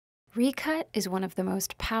Recut is one of the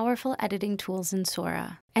most powerful editing tools in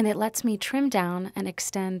Sora, and it lets me trim down and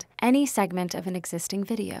extend any segment of an existing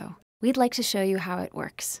video. We'd like to show you how it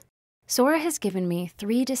works. Sora has given me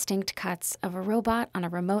 3 distinct cuts of a robot on a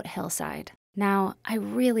remote hillside. Now, I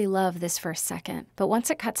really love this first second, but once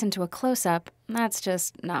it cuts into a close-up, that's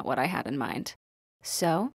just not what I had in mind.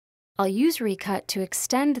 So, I'll use Recut to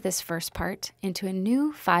extend this first part into a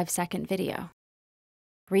new 5-second video.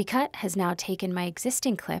 Recut has now taken my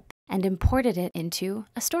existing clip and imported it into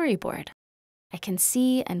a storyboard. I can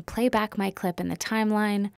see and play back my clip in the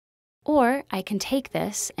timeline, or I can take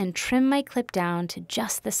this and trim my clip down to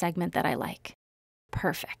just the segment that I like.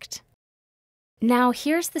 Perfect. Now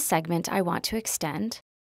here's the segment I want to extend,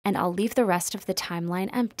 and I'll leave the rest of the timeline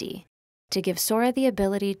empty to give Sora the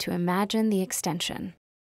ability to imagine the extension.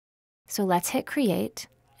 So let's hit create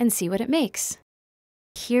and see what it makes.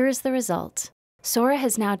 Here's the result. Sora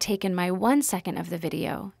has now taken my 1 second of the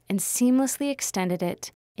video and seamlessly extended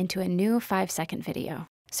it into a new 5-second video.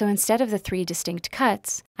 So instead of the 3 distinct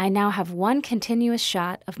cuts, I now have one continuous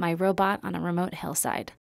shot of my robot on a remote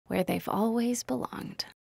hillside, where they've always belonged.